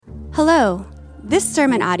Hello. This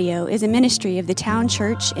sermon audio is a ministry of the Town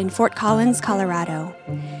Church in Fort Collins, Colorado.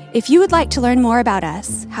 If you would like to learn more about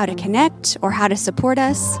us, how to connect, or how to support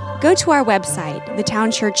us, go to our website,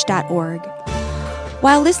 thetownchurch.org.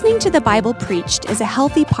 While listening to the Bible preached is a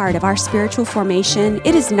healthy part of our spiritual formation,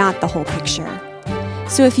 it is not the whole picture.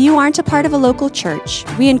 So if you aren't a part of a local church,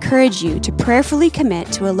 we encourage you to prayerfully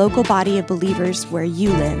commit to a local body of believers where you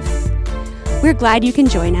live. We're glad you can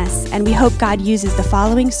join us, and we hope God uses the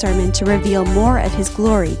following sermon to reveal more of His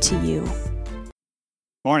glory to you.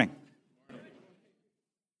 Morning.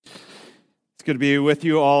 It's good to be with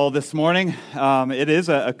you all this morning. It is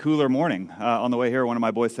a cooler morning. On the way here, one of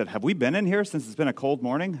my boys said, "Have we been in here since it's been a cold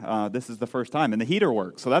morning?" This is the first time, and the heater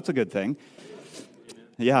works, so that's a good thing.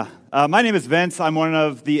 Yeah. My name is Vince. I'm one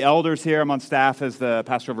of the elders here. I'm on staff as the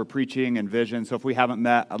pastor over preaching and vision. So if we haven't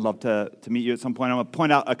met, I'd love to meet you at some point. I'm going to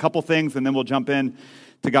point out a couple things, and then we'll jump in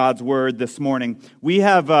to God's Word this morning. We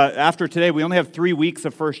have, after today, we only have 3 weeks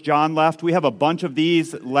of 1 John left. We have a bunch of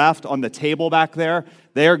these left on the table back there.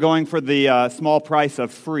 They are going for the small price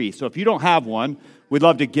of free. So if you don't have one, we'd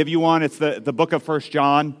love to give you one. It's the book of 1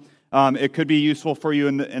 John. It could be useful for you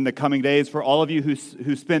in the coming days. For all of you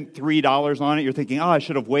who spent $3 on it, you're thinking, "Oh, I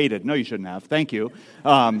should have waited." No, you shouldn't have. Thank you.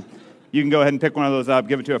 You can go ahead and pick one of those up,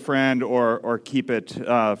 give it to a friend, or keep it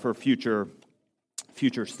for future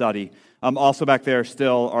study. Also back there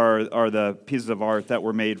still are the pieces of art that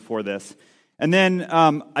were made for this. And then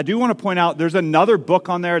I do want to point out there's another book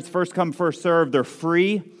on there. It's first come, first served. They're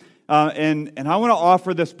free. And I want to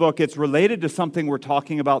offer this book. It's related to something we're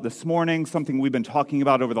talking about this morning, something we've been talking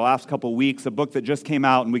about over the last couple of weeks, a book that just came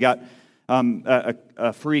out, and we got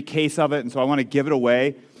a free case of it, and so I want to give it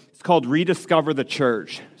away. It's called Rediscover the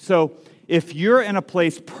Church. So if you're in a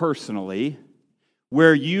place personally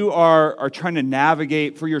where you are trying to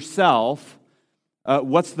navigate for yourself,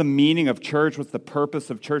 what's the meaning of church, what's the purpose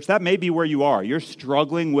of church, that may be where you are. You're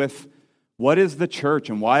struggling with what is the church,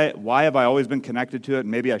 and why have I always been connected to it, and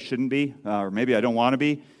maybe I shouldn't be, or maybe I don't want to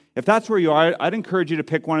be. If that's where you are, I'd encourage you to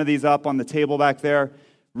pick one of these up on the table back there.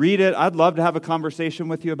 Read it. I'd love to have a conversation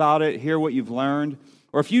with you about it, hear what you've learned.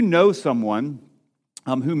 Or if you know someone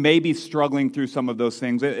who may be struggling through some of those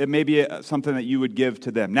things, it may be something that you would give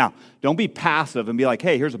to them. Now, don't be passive and be like,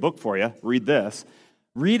 "Hey, here's a book for you. Read this."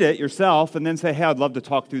 Read it yourself and then say, "Hey, I'd love to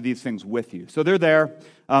talk through these things with you." So they're there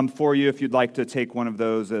for you if you'd like to take one of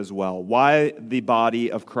those as well. Why the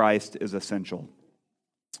body of Christ is essential.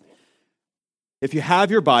 If you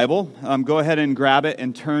have your Bible, go ahead and grab it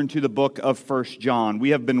and turn to the book of 1 John. We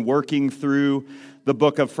have been working through the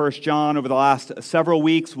book of 1 John over the last several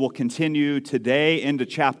weeks. We'll continue today into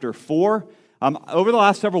chapter 4. Over the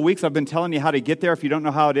last several weeks, I've been telling you how to get there if you don't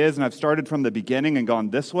know how it is, and I've started from the beginning and gone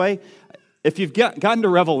this way. If you've gotten to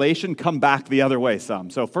Revelation, come back the other way some.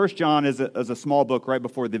 So 1 John is a small book right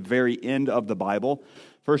before the very end of the Bible.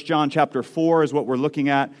 1 John chapter 4 is what we're looking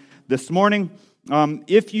at this morning.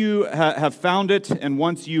 If you have found it, and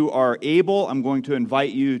once you are able, I'm going to invite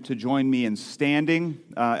you to join me in standing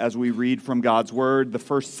as we read from God's Word, the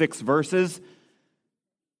first 6 verses.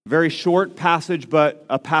 Very short passage, but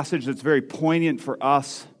a passage that's very poignant for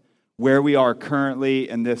us where we are currently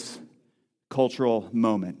in this cultural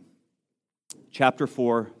moment. Chapter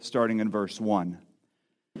 4, starting in verse 1.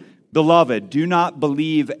 "Beloved, do not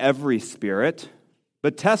believe every spirit,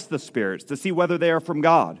 but test the spirits to see whether they are from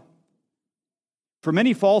God. For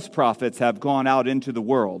many false prophets have gone out into the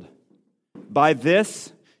world. By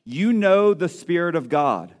this you know the Spirit of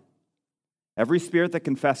God. Every spirit that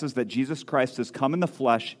confesses that Jesus Christ has come in the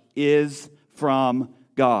flesh is from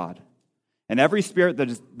God. And every spirit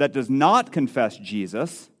that does not confess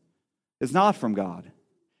Jesus is not from God.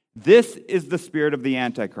 This is the spirit of the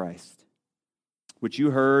Antichrist, which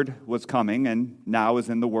you heard was coming and now is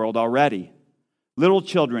in the world already. Little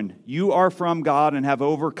children, you are from God and have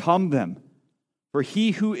overcome them. For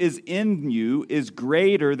he who is in you is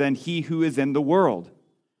greater than he who is in the world.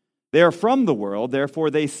 They are from the world, therefore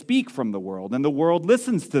they speak from the world, and the world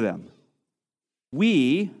listens to them.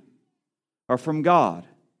 We are from God.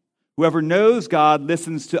 Whoever knows God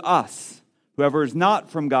listens to us. Whoever is not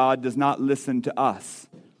from God does not listen to us.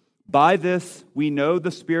 By this we know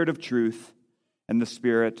the spirit of truth and the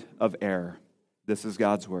spirit of error." This is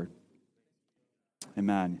God's Word.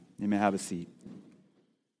 Amen. You may have a seat.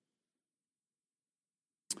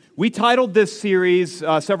 We titled this series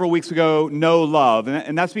several weeks ago, Know Love,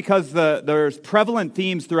 and that's because there's prevalent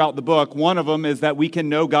themes throughout the book. One of them is that we can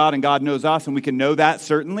know God and God knows us, and we can know that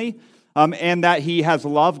certainly, and that He has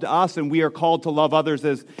loved us, and we are called to love others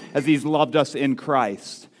as He's loved us in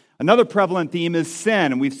Christ. Another prevalent theme is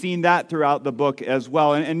sin, and we've seen that throughout the book as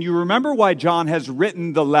well. And you remember why John has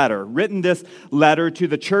written this letter to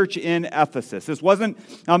the church in Ephesus. This wasn't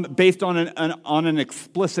based on an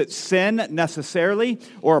explicit sin necessarily,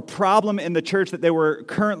 or a problem in the church that they were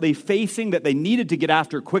currently facing that they needed to get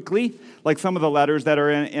after quickly, like some of the letters that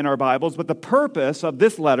are in our Bibles. But the purpose of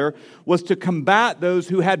this letter was to combat those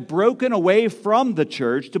who had broken away from the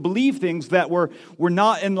church to believe things that were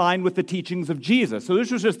not in line with the teachings of Jesus. So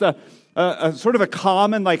this was just a sort of a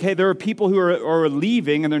common, like, hey, there are people who are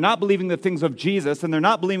leaving, and they're not believing the things of Jesus, and they're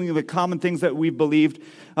not believing the common things that we've believed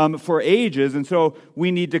for ages, and so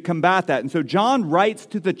we need to combat that. And so John writes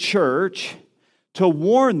to the church to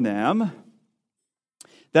warn them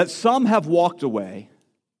that some have walked away,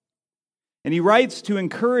 and he writes to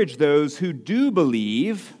encourage those who do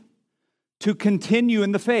believe to continue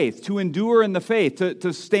in the faith, to endure in the faith,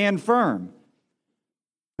 to stand firm,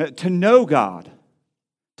 to know God,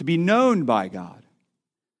 to be known by God,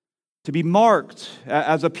 to be marked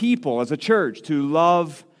as a people, as a church, to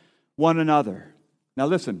love one another. Now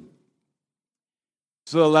listen,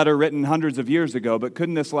 this is a letter written hundreds of years ago, but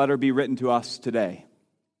couldn't this letter be written to us today,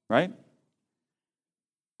 right?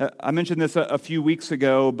 I mentioned this a few weeks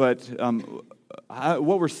ago, but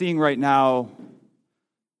what we're seeing right now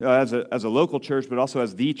as a local church, but also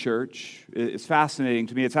as the church, is fascinating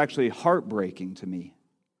to me. It's actually heartbreaking to me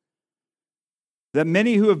that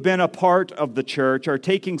many who have been a part of the church are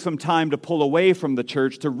taking some time to pull away from the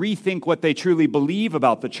church to rethink what they truly believe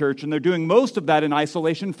about the church, and they're doing most of that in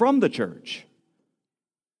isolation from the church.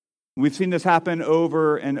 We've seen this happen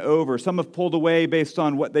over and over. Some have pulled away based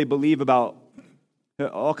on what they believe about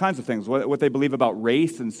all kinds of things, what they believe about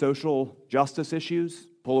race and social justice issues.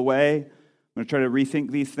 Pull away. I'm going to try to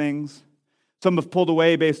rethink these things. Some have pulled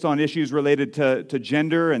away based on issues related to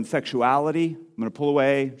gender and sexuality. I'm going to pull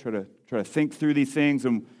away, try to think through these things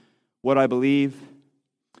and what I believe.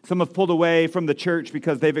 Some have pulled away from the church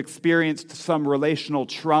because they've experienced some relational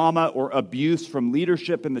trauma or abuse from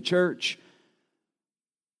leadership in the church.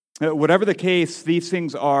 Whatever the case, these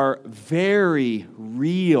things are very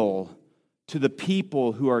real to the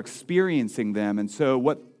people who are experiencing them. And so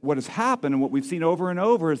what has happened and what we've seen over and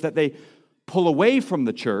over is that they pull away from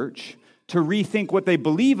the church to rethink what they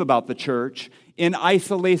believe about the church in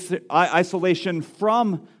isolation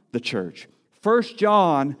from the church. 1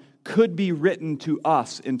 John could be written to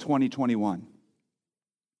us in 2021.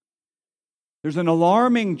 There's an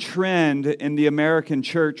alarming trend in the American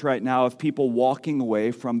church right now of people walking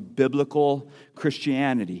away from biblical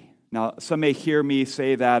Christianity. Now, some may hear me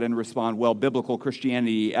say that and respond, well, biblical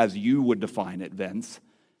Christianity as you would define it, Vince.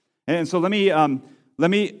 And so let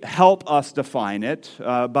me help us define it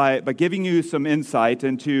by giving you some insight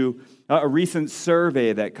into a recent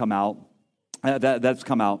survey that's come out.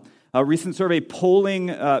 A recent survey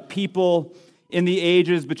polling people in the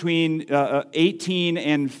ages between 18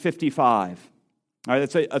 and 55. All right,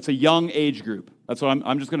 that's a young age group. That's what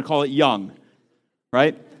I'm just going to call it young,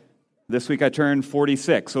 right? This week I turned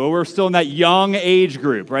 46, so we're still in that young age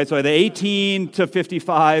group, right? So the 18 to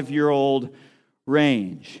 55-year-old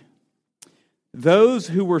range. Those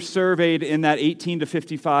who were surveyed in that 18 to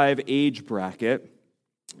 55 age bracket,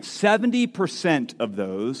 70% of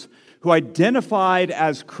those who identified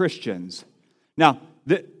as Christians. Now,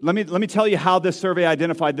 let me tell you how this survey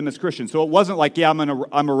identified them as Christians. So it wasn't like, yeah,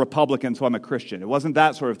 I'm a Republican, so I'm a Christian. It wasn't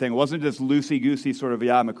that sort of thing. It wasn't just loosey-goosey sort of,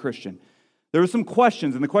 yeah, I'm a Christian. There were some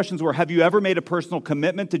questions, and the questions were, have you ever made a personal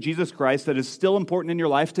commitment to Jesus Christ that is still important in your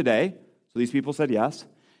life today? So these people said yes.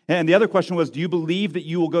 And the other question was, do you believe that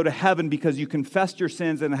you will go to heaven because you confessed your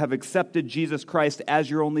sins and have accepted Jesus Christ as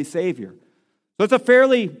your only Savior? So it's a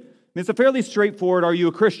fairly straightforward, are you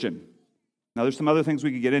a Christian? Now, there's some other things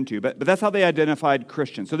we could get into, but that's how they identified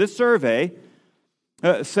Christians. So this survey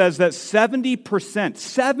says that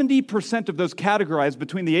 70% of those categorized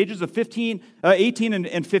between the ages of 18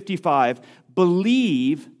 and 55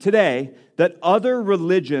 believe today that other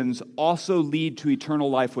religions also lead to eternal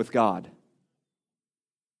life with God.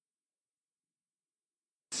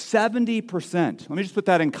 70%. Let me just put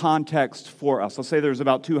that in context for us. Let's say there's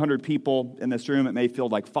about 200 people in this room. It may feel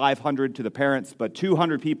like 500 to the parents, but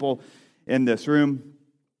 200 people in this room.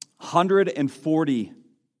 140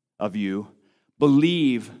 of you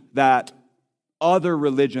believe that other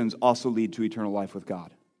religions also lead to eternal life with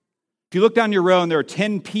God. If you look down your row and there are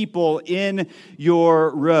 10 people in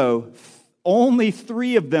your row, only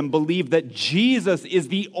 3 of them believe that Jesus is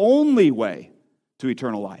the only way to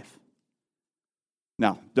eternal life.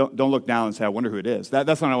 Now, don't look down and say, I wonder who it is.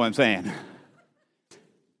 That's not what I'm saying.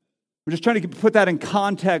 We're just trying to put that in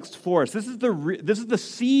context for us. This is the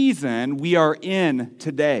season we are in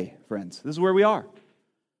today, friends. This is where we are.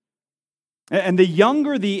 And the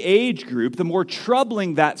younger the age group, the more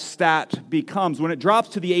troubling that stat becomes. When it drops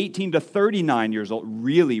to the 18 to 39 years old,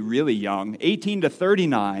 really, really young, 18 to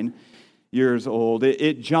 39 years old,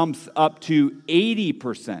 it jumps up to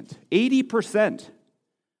 80%. 80%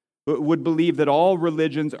 would believe that all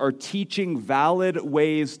religions are teaching valid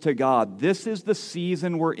ways to God. This is the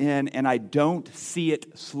season we're in, and I don't see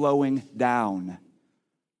it slowing down.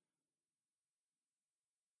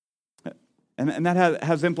 And that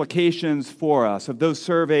has implications for us. Of those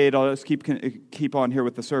surveyed, I'll just keep on here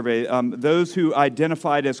with the survey. Those who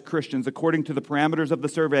identified as Christians, according to the parameters of the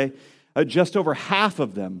survey, just over half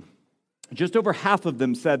of them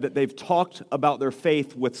said that they've talked about their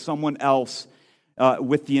faith with someone else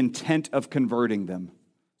with the intent of converting them.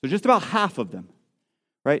 So just about half of them,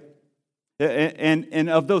 right?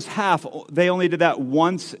 And of those half, they only did that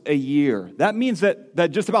once a year. That means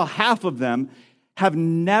that just about half of them have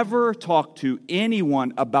never talked to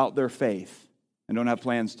anyone about their faith and don't have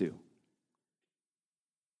plans to.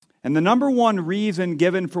 And the number one reason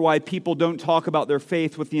given for why people don't talk about their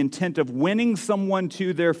faith with the intent of winning someone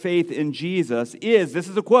to their faith in Jesus is, this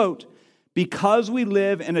is a quote, because we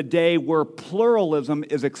live in a day where pluralism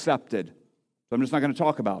is accepted. So I'm just not going to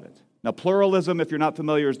talk about it. Now, pluralism, if you're not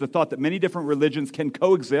familiar, is the thought that many different religions can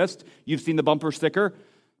coexist. You've seen the bumper sticker.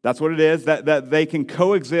 That's what it is, that they can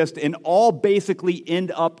coexist and all basically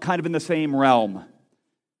end up kind of in the same realm.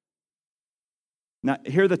 Now,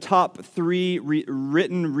 here are the top three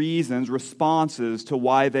written reasons, responses to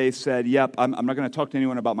why they said, yep, I'm not going to talk to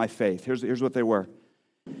anyone about my faith. Here's what they were.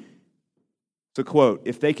 It's a quote,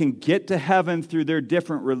 if they can get to heaven through their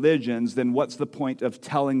different religions, then what's the point of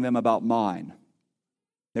telling them about mine?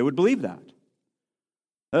 They would believe that.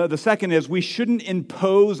 The second is we shouldn't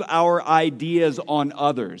impose our ideas on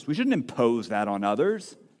others. We shouldn't impose that on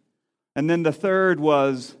others. And then the third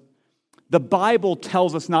was the Bible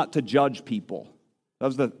tells us not to judge people. That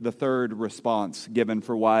was the third response given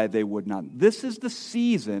for why they would not. This is the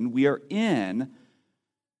season we are in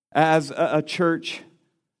as a church,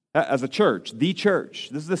 the church.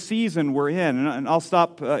 This is the season we're in. And I'll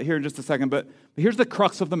stop here in just a second, but here's the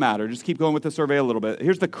crux of the matter. Just keep going with the survey a little bit.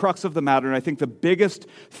 Here's the crux of the matter, and I think the biggest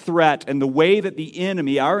threat and the way that the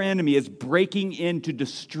enemy, our enemy, is breaking in to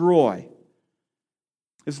destroy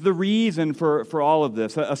is the reason for all of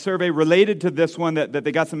this. A survey related to this one that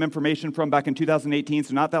they got some information from back in 2018,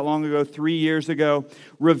 so not that long ago, 3 years ago,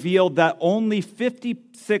 revealed that only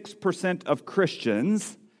 56% of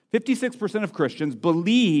Christians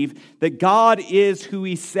believe that God is who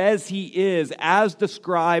He says He is, as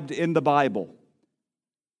described in the Bible.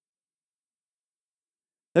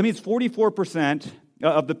 That means 44%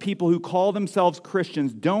 of the people who call themselves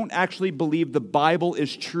Christians don't actually believe the Bible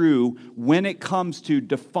is true when it comes to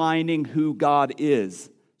defining who God is.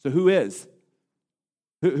 So who is?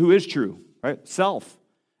 Who is true, right? Self.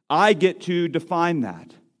 I get to define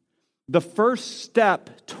that. The first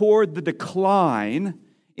step toward the decline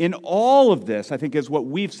in all of this, I think, is what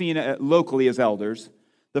we've seen locally as elders.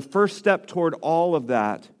 The first step toward all of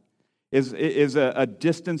that is a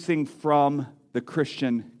distancing from the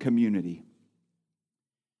Christian community,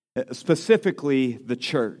 specifically the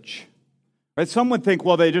church. Right? Some would think,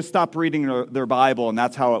 well, they just stopped reading their Bible and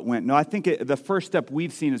that's how it went. No, I think the first step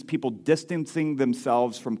we've seen is people distancing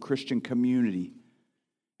themselves from Christian community.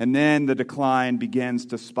 And then the decline begins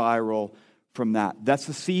to spiral from that. That's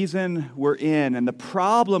the season we're in. And the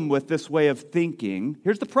problem with this way of thinking,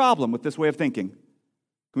 here's the problem with this way of thinking. Can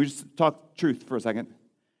we just talk truth for a second?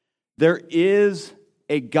 There is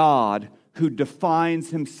a God who defines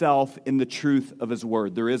Himself in the truth of His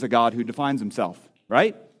word. There is a God who defines Himself,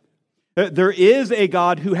 right? There is a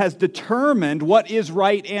God who has determined what is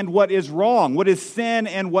right and what is wrong, what is sin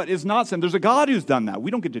and what is not sin. There's a God who's done that. We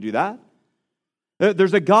don't get to do that.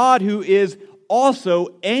 There's a God who is also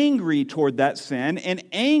angry toward that sin and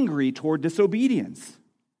angry toward disobedience.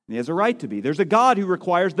 And He has a right to be. There's a God who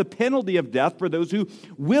requires the penalty of death for those who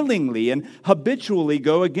willingly and habitually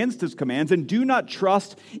go against His commands and do not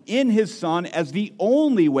trust in His Son as the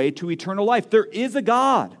only way to eternal life. There is a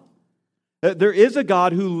God. There is a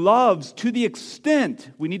God who loves to the extent,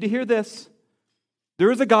 we need to hear this, there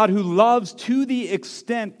is a God who loves to the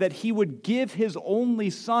extent that He would give His only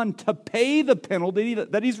Son to pay the penalty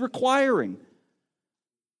that He's requiring.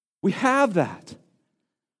 We have that.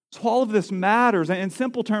 So all of this matters. And in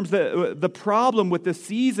simple terms, the problem with this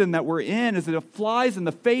season that we're in is that it flies in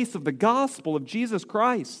the face of the gospel of Jesus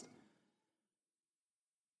Christ.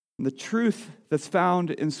 And the truth that's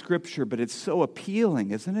found in Scripture, but it's so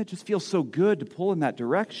appealing, isn't it? It just feels so good to pull in that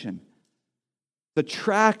direction. It's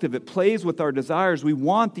attractive. It plays with our desires. We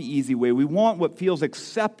want the easy way. We want what feels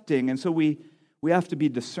accepting. And so we we have to be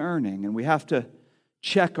discerning, and we have to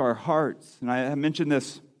check our hearts. And I mentioned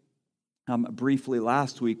this briefly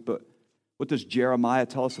last week, but what does Jeremiah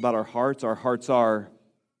tell us about our hearts? Our hearts are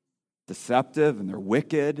deceptive and they're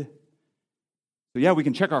wicked. So yeah, we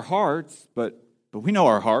can check our hearts, but we know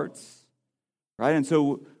our hearts, right? And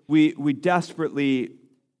so we desperately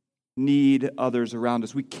need others around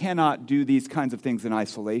us. We cannot do these kinds of things in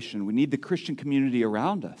isolation. We need the Christian community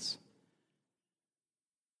around us.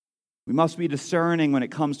 We must be discerning when it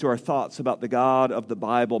comes to our thoughts about the God of the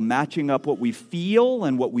Bible, matching up what we feel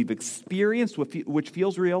and what we've experienced, which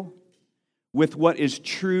feels real, with what is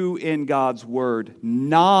true in God's Word,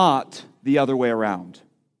 not the other way around,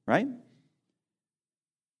 right?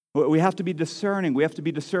 We have to be discerning. We have to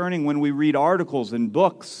be discerning when we read articles and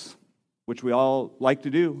books, which we all like to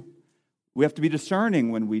do. We have to be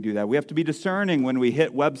discerning when we do that. We have to be discerning when we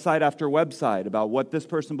hit website after website about what this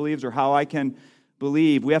person believes or how I can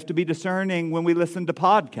believe. We have to be discerning when we listen to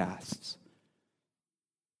podcasts.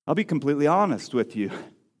 I'll be completely honest with you.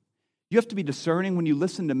 You have to be discerning when you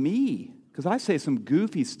listen to me, because I say some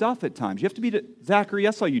goofy stuff at times. You have to be, Zachary,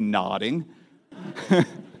 I saw you nodding. You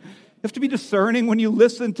have to be discerning when you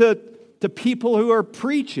listen to people who are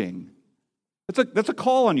preaching. That's a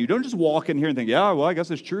call on you. Don't just walk in here and think, yeah, well, I guess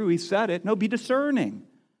it's true. He said it. No, be discerning.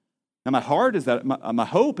 And my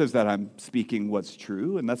hope is that I'm speaking what's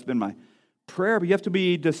true, and that's been my prayer. But you have to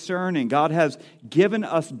be discerning. God has given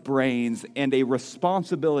us brains and a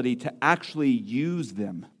responsibility to actually use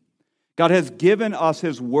them. God has given us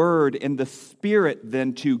His Word and the Spirit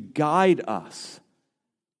then to guide us.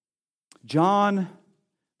 John,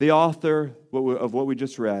 the author of what we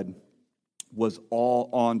just read, was all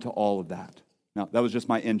on to all of that. Now, that was just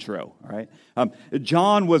my intro, all right?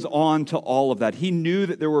 John was on to all of that. He knew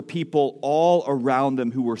that there were people all around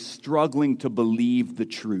him who were struggling to believe the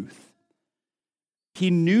truth. He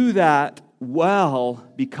knew that well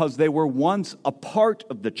because they were once a part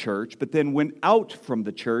of the church, but then went out from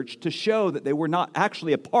the church to show that they were not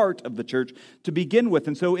actually a part of the church to begin with.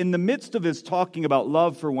 And so in the midst of his talking about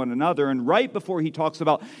love for one another, and right before he talks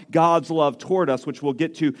about God's love toward us, which we'll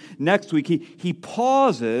get to next week, he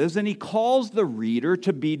pauses and he calls the reader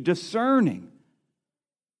to be discerning.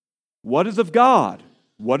 What is of God?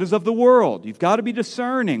 What is of the world? You've got to be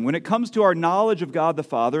discerning. When it comes to our knowledge of God the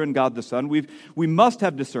Father and God the Son, we must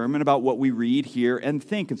have discernment about what we read, hear, and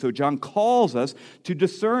think. And so John calls us to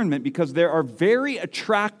discernment because there are very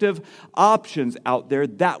attractive options out there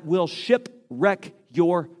that will shipwreck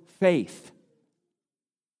your faith.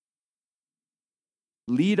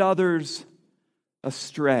 Lead others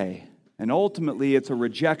astray. And ultimately, it's a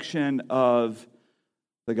rejection of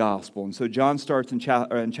the gospel. And so John starts in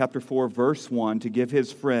chapter 4, verse 1, to give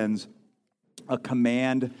his friends a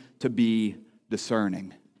command to be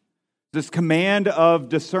discerning. This command of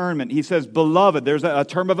discernment. He says, beloved, there's a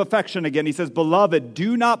term of affection again. He says, beloved,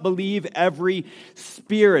 do not believe every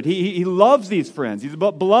spirit. He loves these friends. He's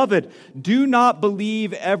about, beloved, do not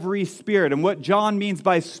believe every spirit. And what John means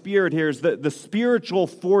by spirit here is the spiritual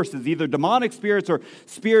forces, either demonic spirits or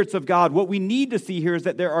spirits of God. What we need to see here is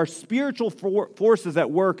that there are spiritual forces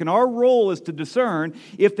at work, and our role is to discern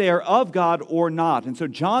if they are of God or not. And so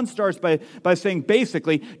John starts by saying,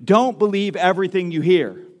 basically, don't believe everything you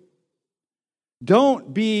hear.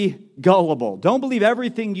 Don't be gullible. Don't believe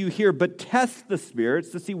everything you hear, but test the spirits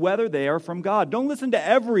to see whether they are from God. Don't listen to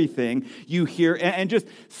everything you hear and just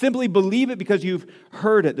simply believe it because you've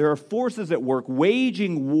heard it. There are forces at work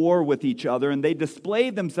waging war with each other, and they display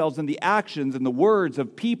themselves in the actions and the words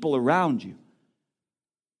of people around you.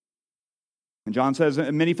 And John says,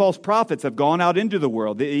 many false prophets have gone out into the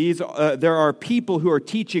world. There are people who are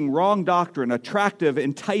teaching wrong doctrine, attractive,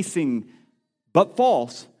 enticing, but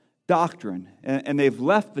false doctrine, and they've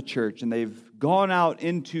left the church and they've gone out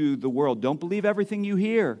into the world. Don't believe everything you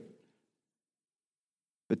hear,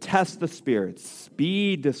 but test the spirits.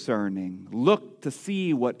 Be discerning. Look to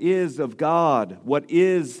see what is of God, what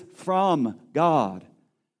is from God.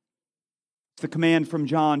 It's the command from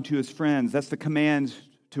John to his friends. That's the command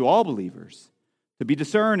to all believers, to be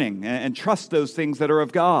discerning and trust those things that are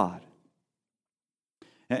of God.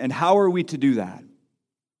 And how are we to do that?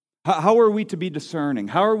 How are we to be discerning?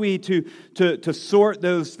 How are we to sort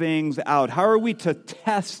those things out? How are we to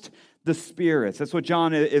test the spirits? That's what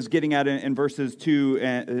John is getting at in verses 2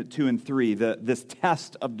 and 3, this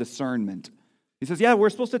test of discernment. He says, yeah,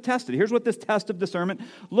 we're supposed to test it. Here's what this test of discernment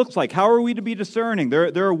looks like. How are we to be discerning?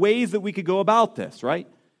 There are ways that we could go about this, right?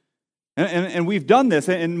 And we've done this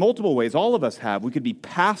in multiple ways. All of us have. We could be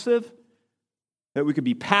passive, that we could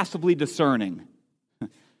be passively discerning.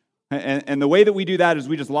 And the way that we do that is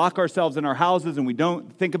we just lock ourselves in our houses and we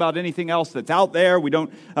don't think about anything else that's out there. We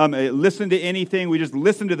don't listen to anything. We just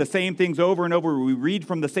listen to the same things over and over. We read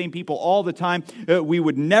from the same people all the time. We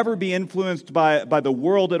would never be influenced by the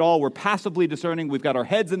world at all. We're passively discerning. We've got our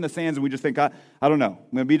heads in the sands and we just think, I don't know.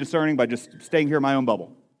 I'm going to be discerning by just staying here in my own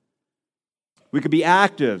bubble. We could be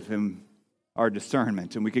active in our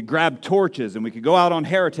discernment and we could grab torches and we could go out on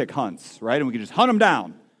heretic hunts, right? And we could just hunt them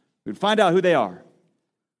down. We'd find out who they are.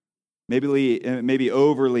 Maybe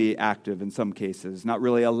overly active in some cases, not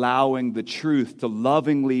really allowing the truth to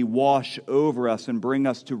lovingly wash over us and bring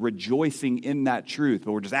us to rejoicing in that truth,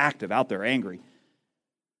 but we're just active, out there, angry.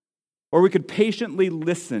 Or we could patiently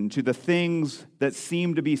listen to the things that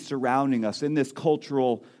seem to be surrounding us in this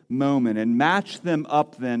cultural moment and match them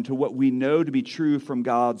up then to what we know to be true from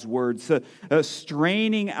God's word, so,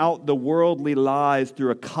 straining out the worldly lies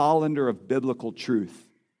through a colander of biblical truth,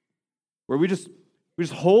 where we just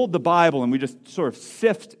hold the Bible and we just sort of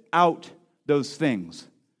sift out those things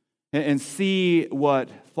and see what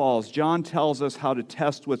falls. John tells us how to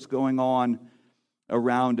test what's going on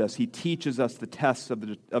around us. He teaches us the tests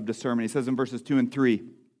of discernment. He says in verses 2 and 3,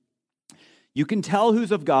 you can tell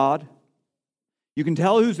who's of God. You can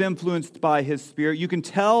tell who's influenced by His Spirit. You can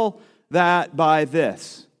tell that by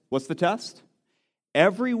this. What's the test?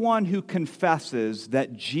 Everyone who confesses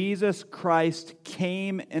that Jesus Christ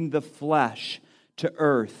came in the flesh to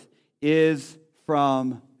earth is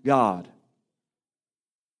from God.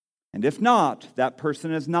 And if not, that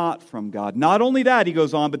person is not from God. Not only that, he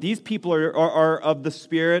goes on, but these people are of the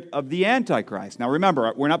spirit of the Antichrist. Now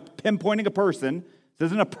remember, we're not pinpointing a person. This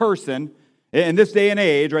isn't a person. In this day and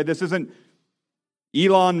age, right, this isn't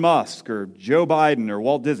Elon Musk or Joe Biden or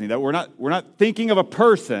Walt Disney. That we're not thinking of a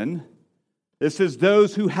person. This is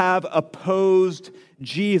those who have opposed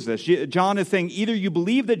Jesus. John is saying either you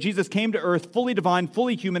believe that Jesus came to earth fully divine,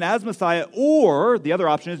 fully human as Messiah, or the other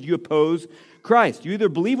option is you oppose Christ. You either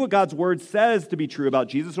believe what God's word says to be true about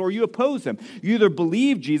Jesus, or you oppose him. You either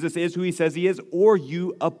believe Jesus is who he says he is, or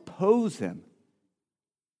you oppose him.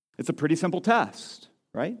 It's a pretty simple test,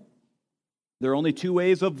 right? There are only two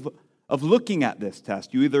ways of looking at this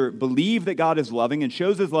test. You either believe that God is loving and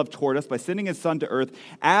shows his love toward us by sending his son to earth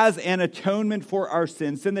as an atonement for our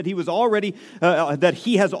sins, sin that he has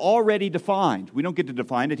already defined. We don't get to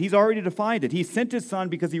define it. He's already defined it. He sent his son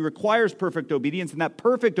because he requires perfect obedience, and that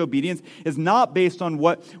perfect obedience is not based on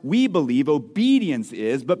what we believe obedience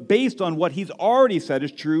is, but based on what he's already said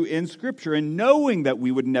is true in Scripture. And knowing that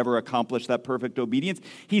we would never accomplish that perfect obedience,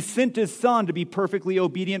 he sent his son to be perfectly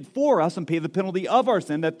obedient for us and pay the penalty of our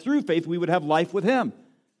sin, that through faith we would have life with him.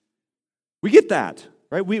 We get that,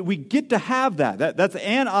 right? We get to have that. That's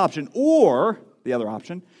an option. Or, the other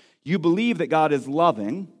option, you believe that God is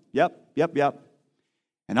loving. Yep.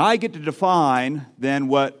 And I get to define then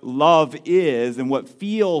what love is and what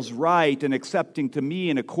feels right and accepting to me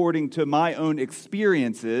and according to my own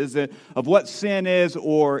experiences of what sin is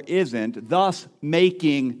or isn't, thus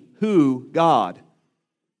making who God?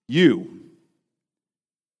 You.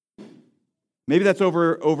 Maybe that's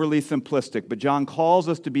overly simplistic, but John calls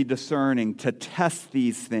us to be discerning, to test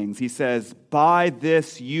these things. He says, by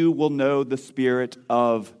this you will know the Spirit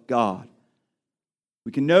of God.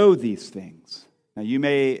 We can know these things. Now you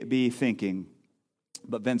may be thinking,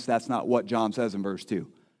 but Vince, that's not what John says in verse 2.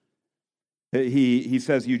 He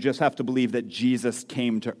says you just have to believe that Jesus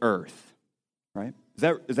came to earth, right?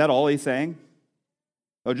 Is that all he's saying?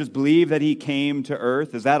 Oh, just believe that he came to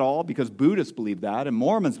earth. Is that all? Because Buddhists believe that, and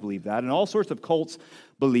Mormons believe that, and all sorts of cults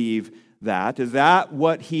believe that. Is that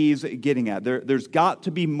what he's getting at? There's got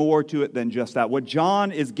to be more to it than just that. What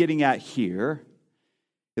John is getting at here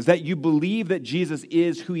is that you believe that Jesus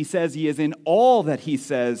is who he says he is in all that he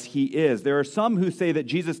says he is. There are some who say that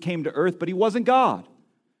Jesus came to earth, but he wasn't God.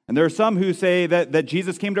 And there are some who say that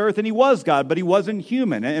Jesus came to earth and he was God, but he wasn't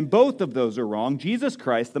human. And both of those are wrong. Jesus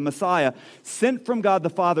Christ, the Messiah, sent from God the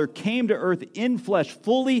Father, came to earth in flesh,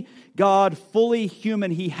 fully God, fully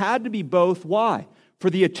human. He had to be both. Why? For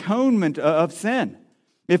the atonement of sin.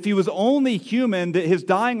 If he was only human, his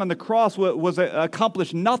dying on the cross was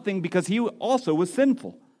accomplished nothing because he also was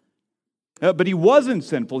sinful. But he wasn't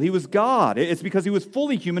sinful. He was God. It's because he was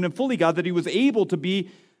fully human and fully God that he was able to be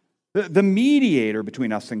the mediator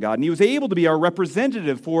between us and God. And he was able to be our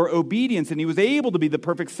representative for obedience. And he was able to be the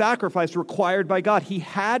perfect sacrifice required by God. He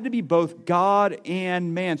had to be both God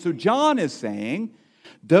and man. So John is saying,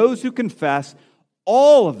 those who confess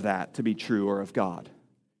all of that to be true are of God.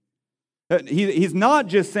 He's not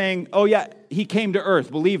just saying, oh yeah, he came to earth,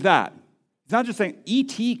 believe that. He's not just saying,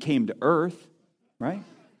 E.T. came to earth, right?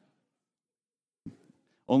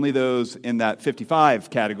 Only those in that 55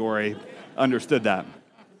 category understood that.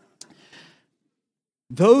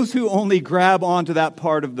 Those who only grab onto that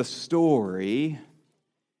part of the story,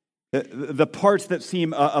 the parts that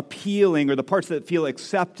seem appealing or the parts that feel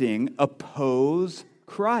accepting, oppose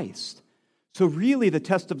Christ. So really the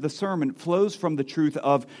test of discernment flows from the truth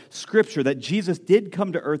of Scripture, that Jesus did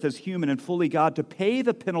come to earth as human and fully God to pay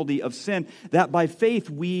the penalty of sin, that by faith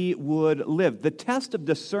we would live. The test of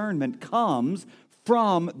discernment comes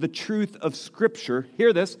from the truth of Scripture.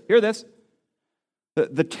 Hear this.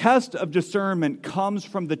 The test of discernment comes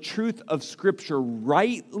from the truth of Scripture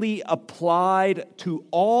rightly applied to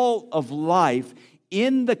all of life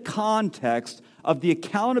in the context of the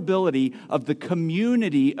accountability of the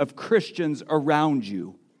community of Christians around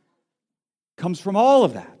you. It comes from all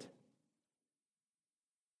of that.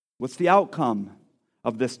 What's the outcome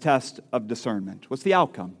of this test of discernment? What's the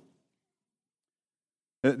outcome?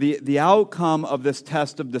 The outcome of this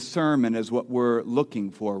test of discernment is what we're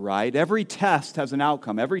looking for, right? Every test has an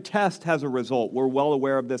outcome. Every test has a result. We're well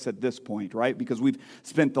aware of this at this point, right? Because we've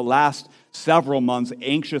spent the last several months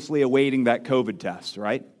anxiously awaiting that COVID test,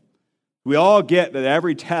 right? We all get that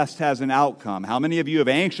every test has an outcome. How many of you have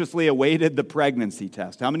anxiously awaited the pregnancy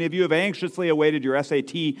test? How many of you have anxiously awaited your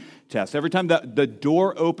SAT test? Every time the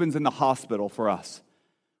door opens in the hospital for us,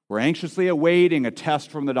 we're anxiously awaiting a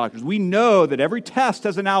test from the doctors. We know that every test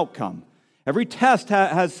has an outcome. Every test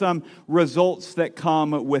has some results that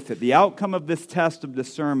come with it. The outcome of this test of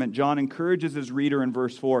discernment, John encourages his reader in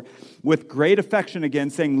verse 4 with great affection again,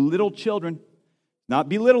 saying, little children, not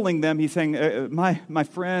belittling them. He's saying, my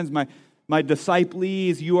friends, my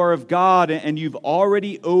disciples, you are of God, and you've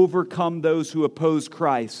already overcome those who oppose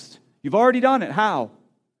Christ. You've already done it. How?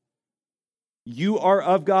 You are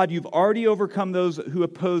of God. You've already overcome those who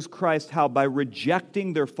oppose Christ. How? By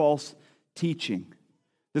rejecting their false teaching.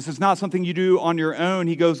 This is not something you do on your own.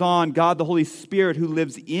 He goes on, God, the Holy Spirit who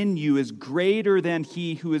lives in you is greater than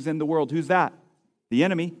he who is in the world. Who's that? The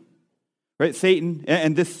enemy. Right? Satan.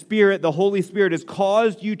 And this Spirit, the Holy Spirit, has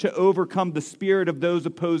caused you to overcome the spirit of those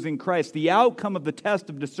opposing Christ. The outcome of the test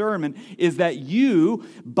of discernment is that you,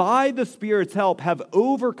 by the Spirit's help, have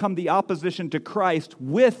overcome the opposition to Christ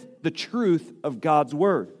with the truth of God's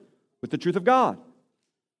Word, with the truth of God.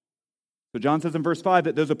 So John says in verse 5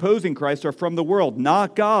 that those opposing Christ are from the world,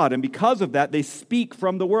 not God. And because of that, they speak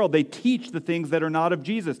from the world. They teach the things that are not of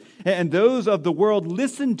Jesus. And those of the world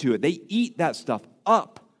listen to it. They eat that stuff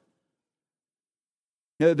up.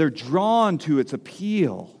 They're drawn to its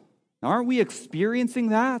appeal. Aren't we experiencing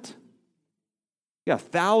that? Yeah,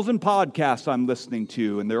 1,000 podcasts I'm listening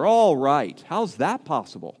to, and they're all right. How's that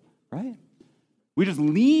possible, right? We just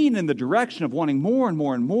lean in the direction of wanting more and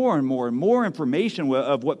more and more and more and more information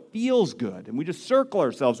of what feels good. And we just circle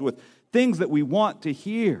ourselves with things that we want to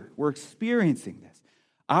hear. We're experiencing this.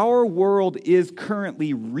 Our world is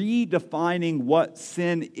currently redefining what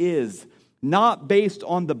sin is. Not based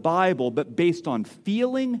on the Bible, but based on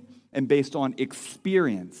feeling and based on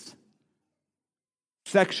experience.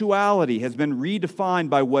 Sexuality has been redefined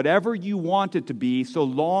by whatever you want it to be, so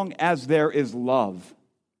long as there is love.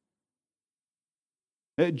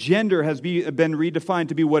 Gender has been redefined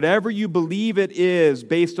to be whatever you believe it is,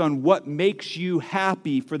 based on what makes you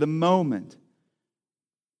happy for the moment.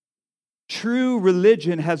 True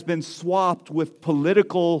religion has been swapped with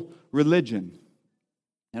political religion.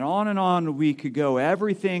 And on we could go.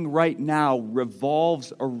 Everything right now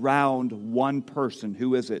revolves around one person.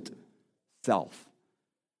 Who is it? Self.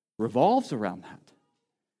 Revolves around that.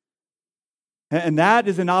 And that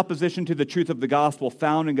is in opposition to the truth of the gospel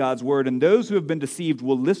found in God's word. And those who have been deceived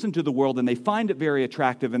will listen to the world and they find it very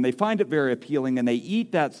attractive and they find it very appealing and they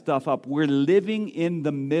eat that stuff up. We're living in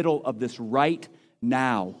the middle of this right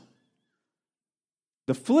now.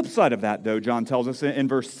 The flip side of that, though, John tells us in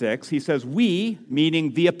verse 6, he says, we,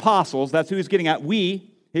 meaning the apostles, that's who he's getting at,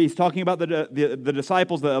 we, he's talking about the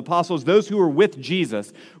disciples, the apostles, those who are with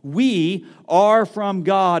Jesus, we are from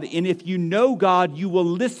God, and if you know God, you will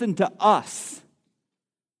listen to us.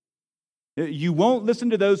 You won't listen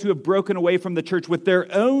to those who have broken away from the church with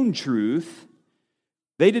their own truth.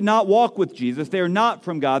 They did not walk with Jesus. They are not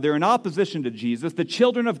from God. They're in opposition to Jesus. The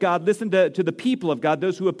children of God listen to the people of God.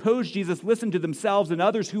 Those who oppose Jesus listen to themselves and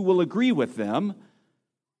others who will agree with them.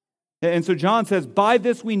 And so John says, by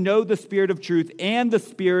this we know the spirit of truth and the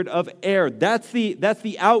spirit of error. That's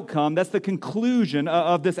the outcome. That's the conclusion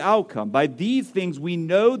of this outcome. By these things we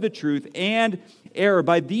know the truth and error.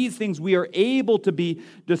 By these things we are able to be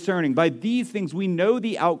discerning. By these things we know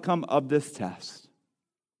the outcome of this test.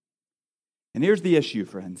 And here's the issue,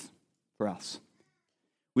 friends, for us.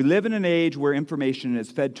 We live in an age where information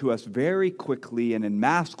is fed to us very quickly and in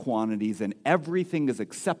mass quantities, and everything is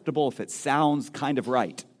acceptable if it sounds kind of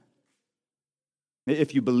right.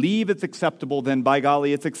 If you believe it's acceptable, then by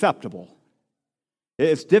golly, it's acceptable.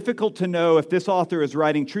 It's difficult to know if this author is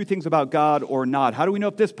writing true things about God or not. How do we know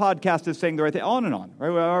if this podcast is saying the right thing? On and on, right?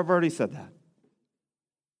 I've already said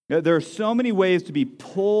that. There are so many ways to be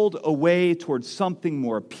pulled away towards something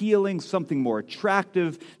more appealing, something more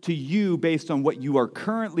attractive to you based on what you are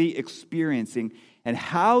currently experiencing. And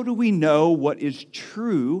how do we know what is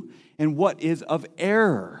true and what is of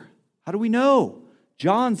error? How do we know?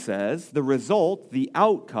 John says the result, the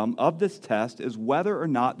outcome of this test is whether or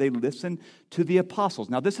not they listen to the apostles.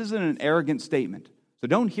 Now, this isn't an arrogant statement. So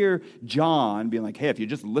don't hear John being like, hey, if you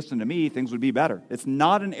just listen to me, things would be better. It's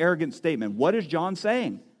not an arrogant statement. What is John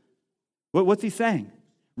saying? What's he saying?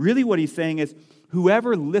 Really what he's saying is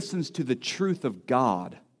whoever listens to the truth of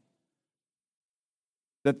God,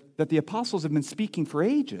 that the apostles have been speaking for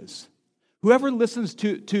ages. Whoever listens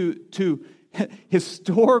to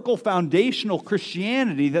historical foundational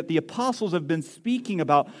Christianity that the apostles have been speaking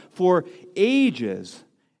about for ages.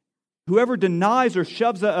 Whoever denies or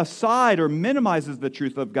shoves aside or minimizes the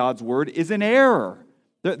truth of God's word is in error.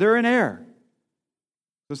 They're in error.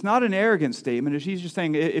 It's not an arrogant statement. He's just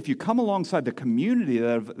saying if you come alongside the community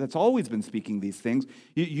that's always been speaking these things,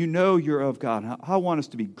 you know you're of God. I want us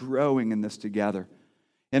to be growing in this together.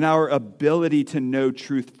 And our ability to know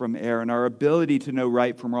truth from error, and our ability to know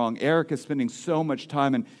right from wrong. Eric is spending so much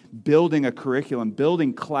time in building a curriculum,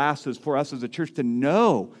 building classes for us as a church to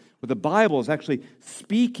know what the Bible is actually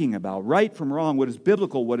speaking about, right from wrong, what is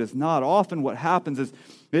biblical, what is not. Often what happens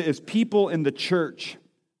is people in the church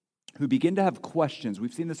who begin to have questions,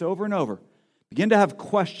 we've seen this over and over, begin to have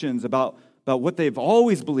questions about what they've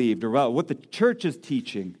always believed or about what the church is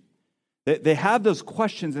teaching. They have those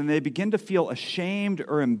questions and they begin to feel ashamed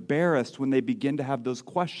or embarrassed when they begin to have those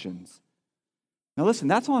questions. Now listen,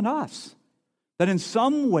 that's on us. That in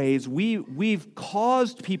some ways we've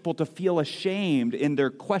caused people to feel ashamed in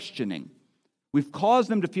their questioning. We've caused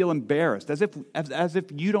them to feel embarrassed, as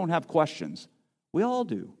if you don't have questions. We all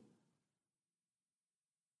do.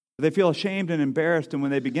 They feel ashamed and embarrassed, and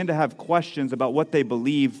when they begin to have questions about what they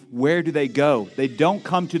believe, where do they go? They don't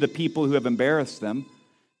come to the people who have embarrassed them.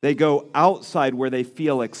 They go outside where they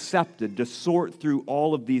feel accepted to sort through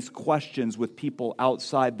all of these questions with people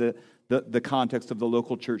outside the context of the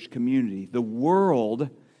local church community. The world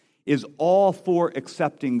is all for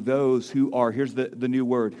accepting those who are, here's the new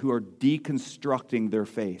word, who are deconstructing their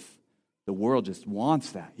faith. The world just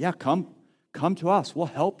wants that. Yeah, come to us. We'll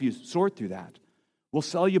help you sort through that. We'll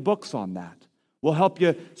sell you books on that. We'll help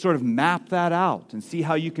you sort of map that out and see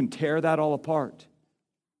how you can tear that all apart.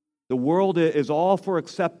 The world is all for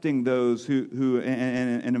accepting those who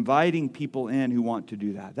and inviting people in who want to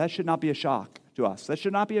do that. That should not be a shock to us. That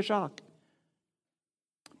should not be a shock.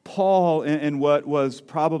 Paul, in what was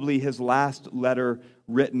probably his last letter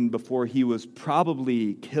written before he was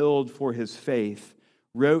probably killed for his faith,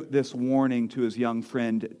 wrote this warning to his young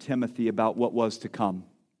friend Timothy about what was to come.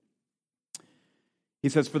 He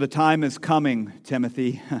says, "For the time is coming,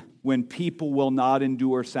 Timothy, when people will not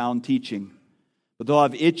endure sound teaching, but they'll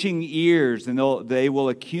have itching ears, and they will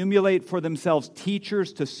accumulate for themselves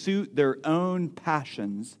teachers to suit their own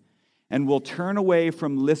passions, and will turn away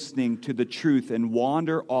from listening to the truth and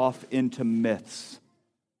wander off into myths."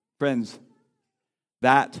 Friends,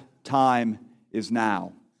 that time is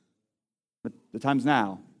now. But the time's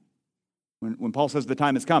now. When Paul says the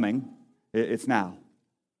time is coming, it's now.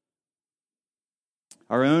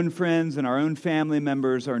 Our own friends and our own family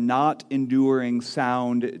members are not enduring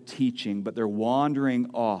sound teaching, but they're wandering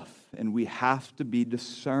off. And we have to be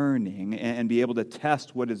discerning and be able to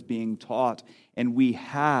test what is being taught. And we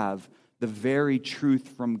have the very truth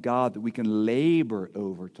from God that we can labor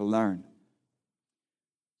over to learn.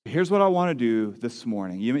 Here's what I want to do this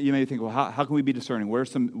morning. You may think, well, how can we be discerning? What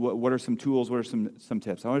are some tools? What are some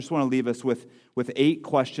tips? I just want to leave us with 8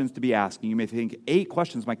 questions to be asking. You may think, 8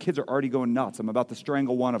 questions? My kids are already going nuts. I'm about to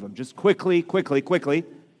strangle one of them. Just quickly.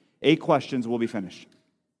 8 questions, we'll be finished.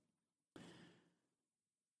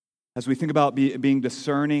 As we think about being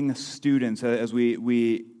discerning students, as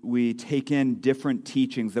we take in different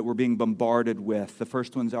teachings that we're being bombarded with, the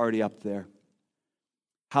first one's already up there.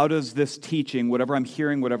 How does this teaching, whatever I'm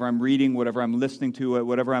hearing, whatever I'm reading, whatever I'm listening to,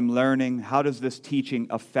 whatever I'm learning, how does this teaching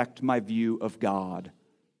affect my view of God?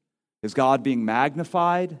 Is God being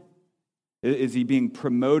magnified? Is he being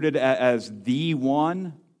promoted as the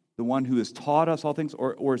one who has taught us all things,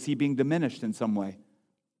 or is he being diminished in some way?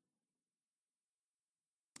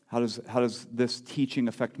 How does this teaching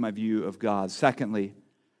affect my view of God? Secondly,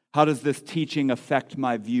 how does this teaching affect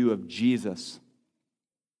my view of Jesus?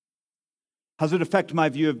 How does it affect my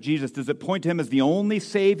view of Jesus? Does it point to him as the only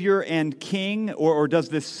Savior and King, or does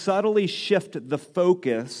this subtly shift the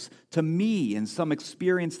focus to me and some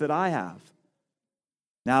experience that I have?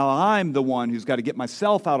 Now I'm the one who's got to get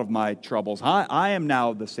myself out of my troubles. I am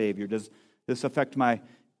now the Savior. Does this affect my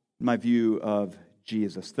view of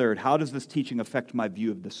Jesus? Third, how does this teaching affect my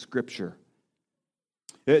view of the Scripture?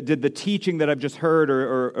 Did the teaching that I've just heard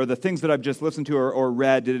or the things that I've just listened to or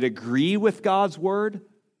read, did it agree with God's Word?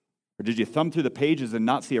 Or did you thumb through the pages and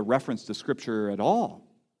not see a reference to Scripture at all?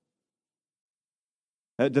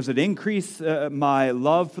 Does it increase my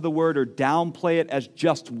love for the Word or downplay it as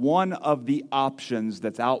just one of the options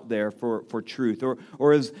that's out there for truth?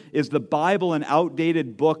 Or is the Bible an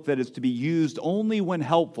outdated book that is to be used only when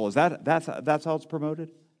helpful? That's how it's promoted?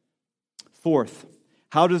 Fourth,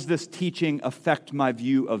 how does this teaching affect my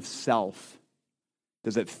view of self?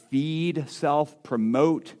 Does it feed self,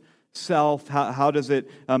 promote self? How does it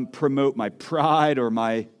promote my pride or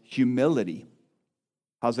my humility?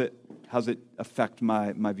 How's it affect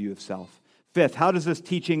my view of self? Fifth, how does this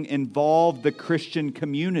teaching involve the Christian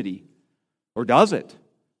community? Or does it?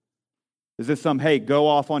 Is this hey, go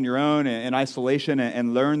off on your own in isolation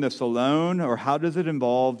and learn this alone? Or how does it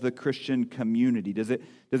involve the Christian community? Does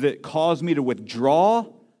it cause me to withdraw?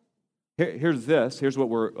 Here's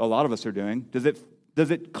what a lot of us are doing. Does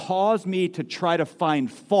it cause me to try to find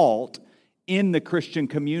fault in the Christian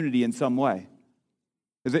community in some way?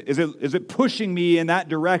 Is it pushing me in that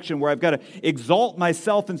direction where I've got to exalt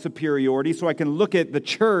myself in superiority so I can look at the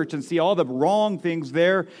church and see all the wrong things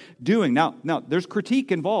they're doing? Now there's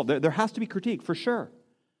critique involved. There has to be critique for sure.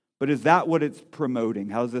 But is that what it's promoting?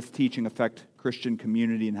 How does this teaching affect Christian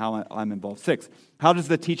community and how I'm involved? 6, how does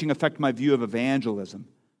the teaching affect my view of evangelism?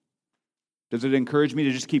 Does it encourage me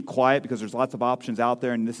to just keep quiet because there's lots of options out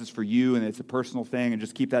there and this is for you and it's a personal thing and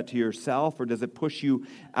just keep that to yourself? Or does it push you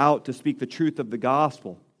out to speak the truth of the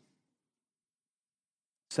gospel?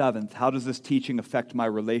 7th, how does this teaching affect my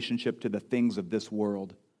relationship to the things of this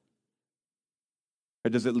world? Or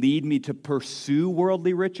does it lead me to pursue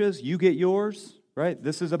worldly riches? You get yours, right?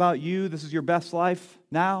 This is about you. This is your best life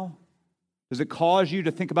now. Does it cause you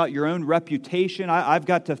to think about your own reputation? I've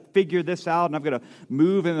got to figure this out and I've got to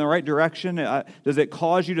move in the right direction. Does it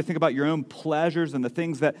cause you to think about your own pleasures and the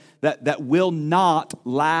things that will not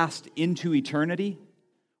last into eternity?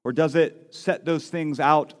 Or does it set those things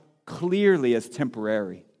out clearly as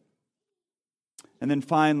temporary? And then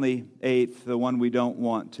finally, 8th, the one we don't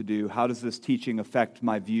want to do, how does this teaching affect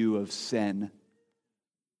my view of sin?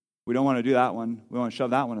 We don't want to do that one. We want to shove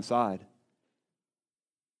that one aside.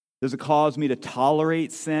 Does it cause me to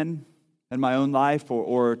tolerate sin in my own life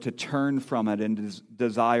or to turn from it and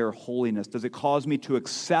desire holiness? Does it cause me to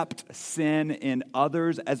accept sin in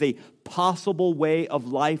others as a possible way of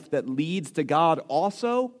life that leads to God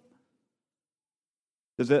also?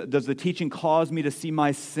 Does the teaching cause me to see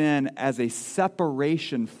my sin as a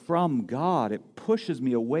separation from God? It pushes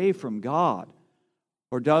me away from God.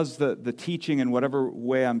 Or does the teaching, in whatever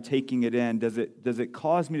way I'm taking it in, does it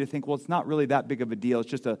cause me to think, well, it's not really that big of a deal.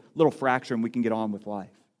 It's just a little fracture and we can get on with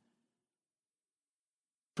life.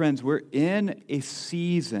 Friends, we're in a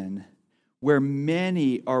season where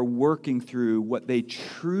many are working through what they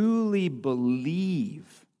truly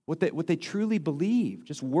believe. What they truly believe.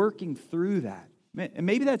 Just working through that. And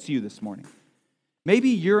maybe that's you this morning. Maybe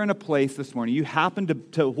you're in a place this morning, you happen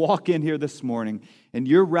to walk in here this morning, and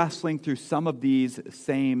you're wrestling through some of these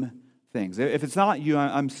same things. If it's not you,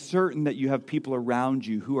 I'm certain that you have people around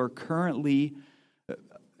you who are currently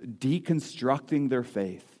deconstructing their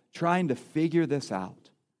faith, trying to figure this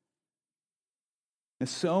out. And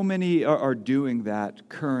so many are doing that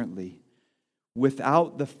currently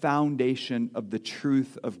without the foundation of the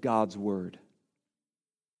truth of God's Word.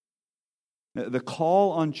 The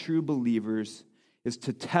call on true believers is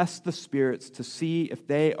to test the spirits to see if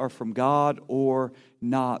they are from God or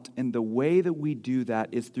not. And the way that we do that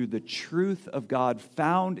is through the truth of God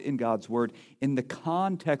found in God's Word in the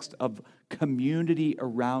context of community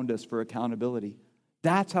around us for accountability.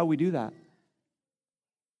 That's how we do that.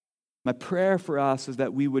 My prayer for us is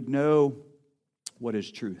that we would know what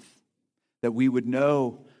is truth, that we would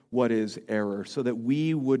know what is error, so that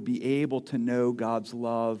we would be able to know God's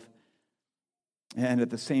love and at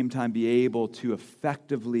the same time be able to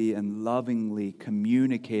effectively and lovingly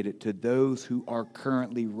communicate it to those who are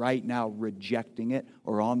currently right now rejecting it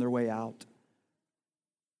or on their way out.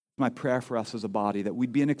 My prayer for us as a body, that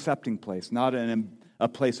we'd be an accepting place, not a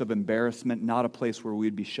place of embarrassment, not a place where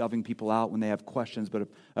we'd be shoving people out when they have questions, but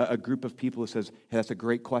a group of people who says, hey, that's a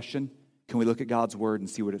great question. Can we look at God's Word and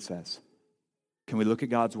see what it says? Can we look at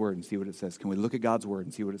God's Word and see what it says? Can we look at God's Word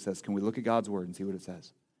and see what it says? Can we look at God's Word and see what it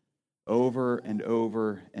says? over and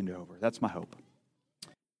over and over. That's my hope.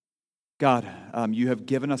 God, you have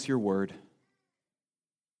given us your word.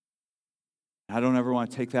 I don't ever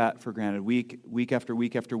want to take that for granted. Week after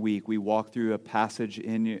week after week, we walk through a passage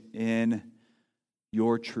in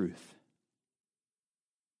your truth.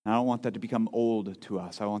 And I don't want that to become old to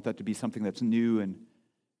us. I want that to be something that's new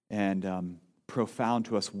and profound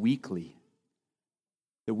to us weekly.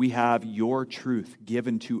 That we have your truth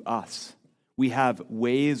given to us. We have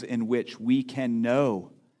ways in which we can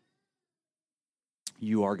know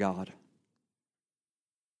you are God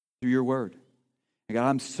through your word. And God,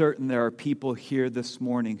 I'm certain there are people here this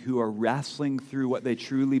morning who are wrestling through what they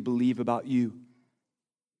truly believe about you.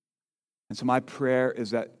 And so my prayer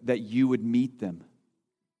is that you would meet them.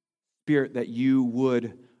 Spirit, that you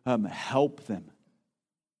would help them.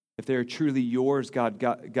 If they are truly yours, God,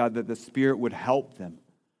 that the Spirit would help them.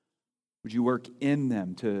 Would you work in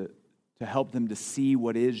them to help them to see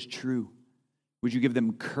what is true? Would you give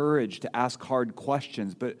them courage to ask hard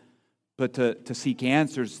questions, but to seek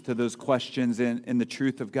answers to those questions in the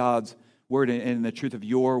truth of God's word and in the truth of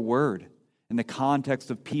your word, in the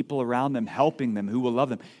context of people around them, helping them, who will love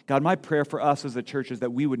them. God, my prayer for us as a church is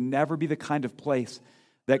that we would never be the kind of place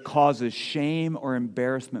that causes shame or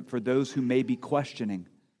embarrassment for those who may be questioning.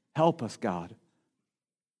 Help us, God.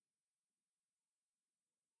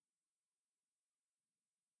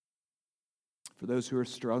 For those who are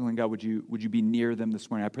struggling, God, would you be near them this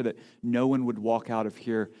morning? I pray that no one would walk out of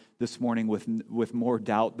here this morning with more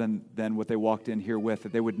doubt than what they walked in here with,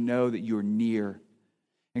 that they would know that you are near.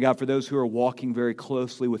 And God, for those who are walking very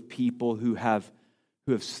closely with people who have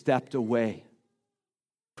stepped away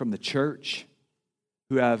from the church,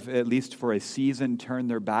 who have, at least for a season, turned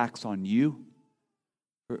their backs on you,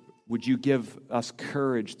 would you give us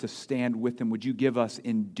courage to stand with them? Would you give us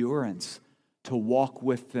endurance to walk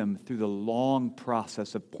with them through the long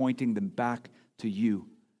process of pointing them back to you?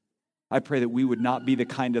 I pray that we would not be the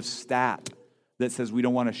kind of stat that says we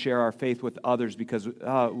don't want to share our faith with others because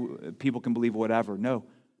people can believe whatever. No,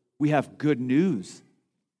 we have good news.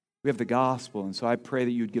 We have the gospel, and so I pray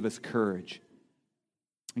that you'd give us courage.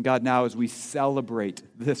 And God, now as we celebrate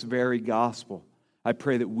this very gospel, I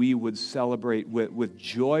pray that we would celebrate with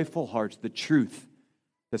joyful hearts the truth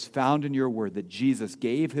that's found in your word, that Jesus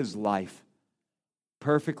gave his life,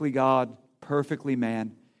 perfectly God, perfectly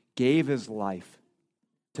man, gave his life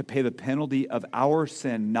to pay the penalty of our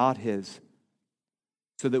sin, not his,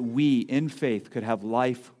 so that we, in faith, could have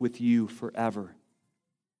life with you forever.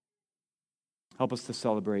 Help us to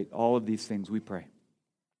celebrate all of these things, we pray,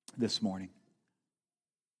 this morning.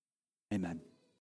 Amen.